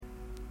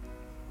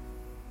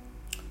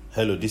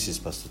Hello, this is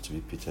Pastor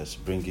Toby Peters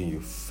bringing you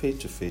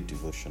Faith to Faith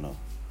devotional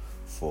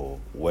for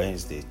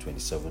Wednesday,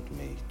 27th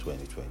May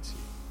 2020.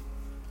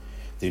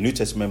 The New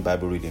Testament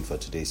Bible reading for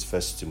today is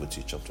 1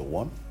 Timothy chapter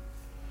 1.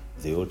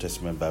 The Old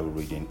Testament Bible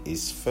reading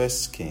is 1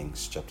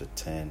 Kings chapter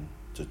 10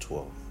 to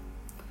 12.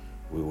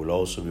 We will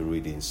also be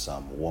reading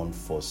Psalm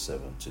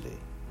 147 today.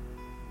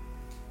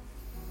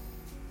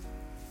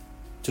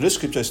 Today's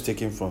scripture is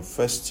taken from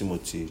 1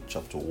 Timothy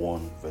chapter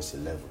 1 verse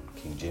 11,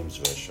 King James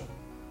Version.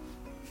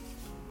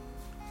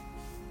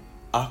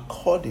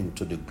 According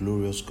to the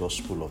glorious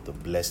gospel of the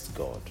blessed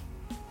God,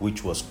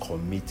 which was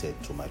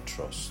committed to my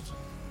trust.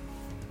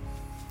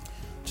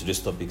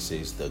 Today's topic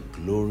says the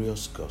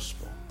glorious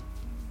gospel.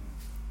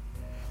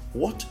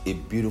 What a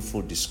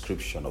beautiful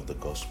description of the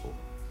gospel.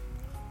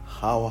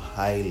 How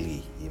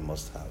highly he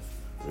must have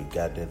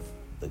regarded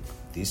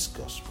this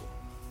gospel.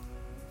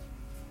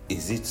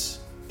 Is it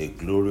a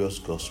glorious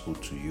gospel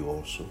to you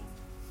also?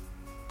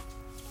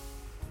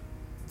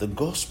 The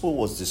gospel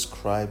was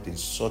described in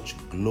such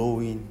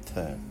glowing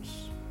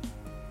terms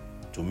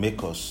to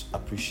make us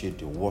appreciate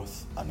the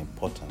worth and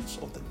importance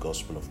of the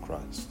gospel of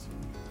Christ.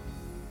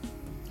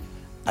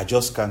 I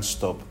just can't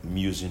stop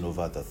musing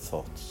over the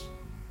thoughts.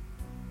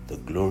 The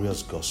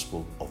glorious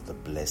gospel of the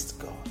blessed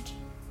God.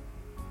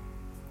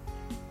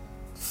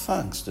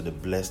 Thanks to the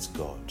blessed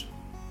God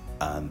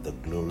and the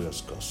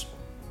glorious gospel.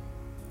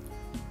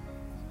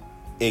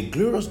 A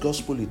glorious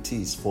gospel it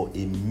is for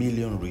a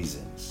million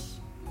reasons.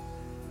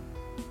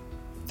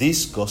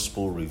 This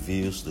gospel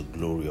reveals the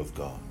glory of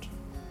God.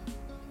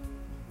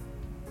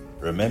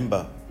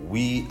 Remember,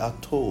 we are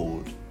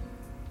told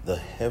the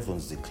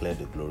heavens declare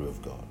the glory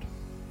of God.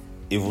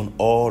 Even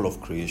all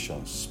of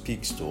creation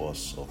speaks to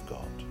us of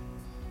God.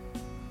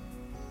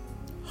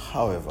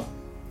 However,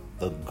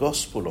 the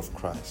gospel of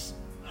Christ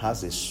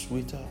has a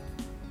sweeter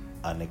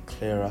and a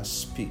clearer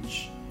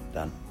speech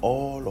than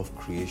all of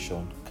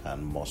creation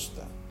can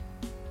muster.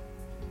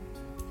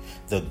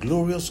 The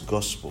glorious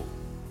gospel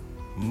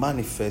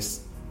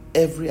manifests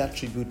every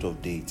attribute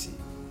of deity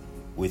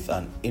with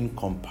an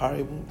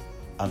incomparable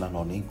and an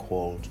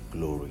unequaled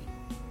glory.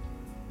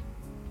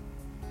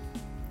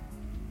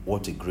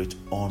 What a great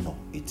honor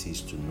it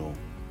is to know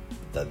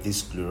that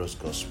this glorious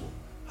gospel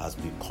has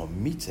been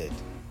committed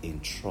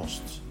in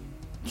trust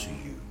to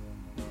you.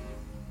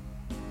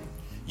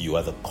 You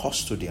are the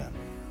custodian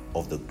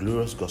of the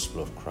glorious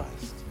gospel of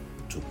Christ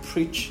to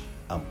preach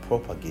and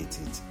propagate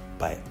it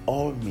by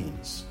all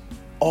means,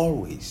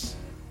 always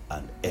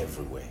and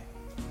everywhere.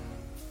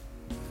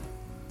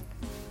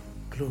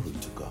 Glory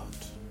to God.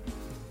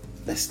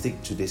 Let's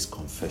take today's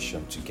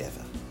confession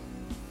together.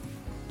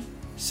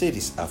 Say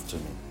this after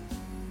me.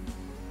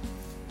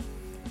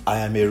 I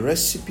am a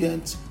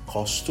recipient,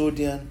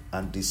 custodian,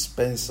 and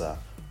dispenser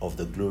of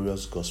the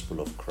glorious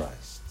gospel of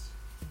Christ.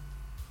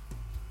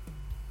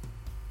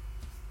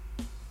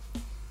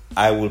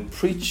 I will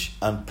preach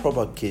and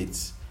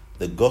propagate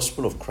the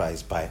gospel of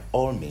Christ by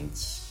all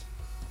means,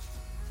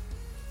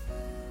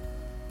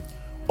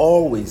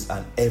 always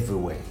and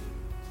everywhere.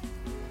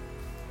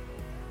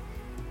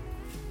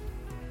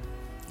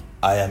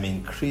 I am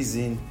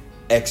increasing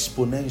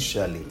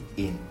exponentially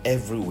in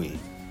every way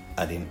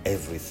and in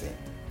everything.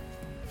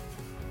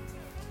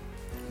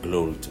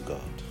 Glory to God.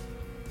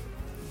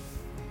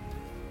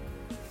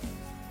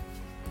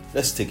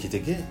 Let's take it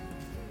again.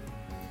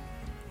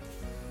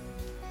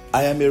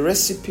 I am a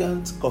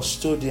recipient,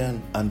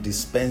 custodian, and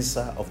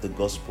dispenser of the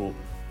gospel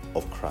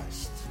of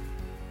Christ.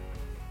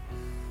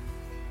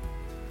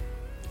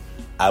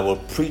 I will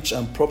preach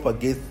and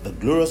propagate the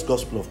glorious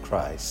gospel of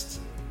Christ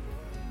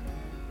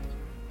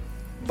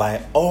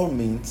by all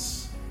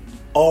means,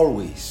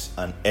 always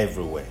and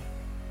everywhere.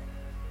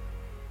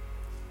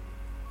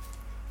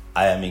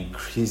 I am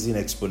increasing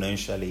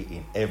exponentially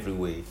in every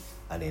way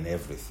and in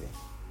everything.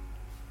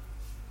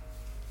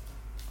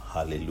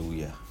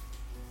 Hallelujah.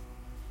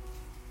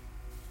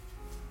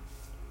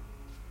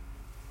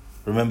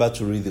 Remember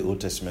to read the Old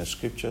Testament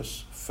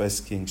scriptures, 1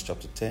 Kings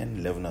chapter 10,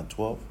 11 and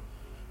 12,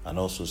 and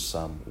also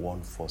Psalm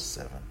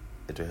 147.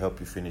 It will help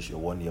you finish your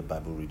one-year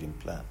Bible reading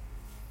plan.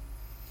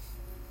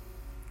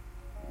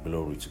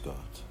 Glory to God.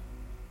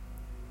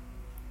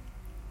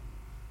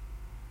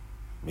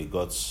 May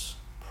God's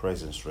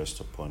presence rest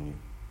upon you.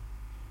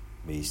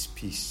 May His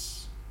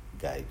peace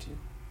guide you.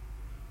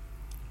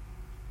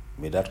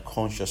 May that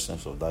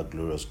consciousness of that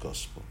glorious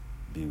gospel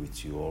be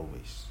with you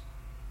always.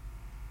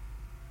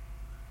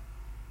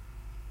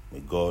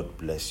 May God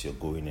bless your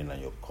going in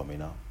and your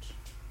coming out.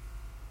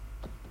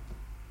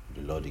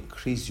 The Lord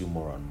increase you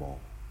more and more,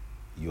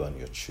 you and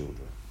your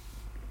children.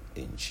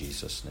 In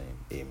Jesus' name,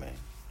 amen.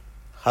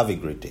 Have a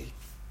great day.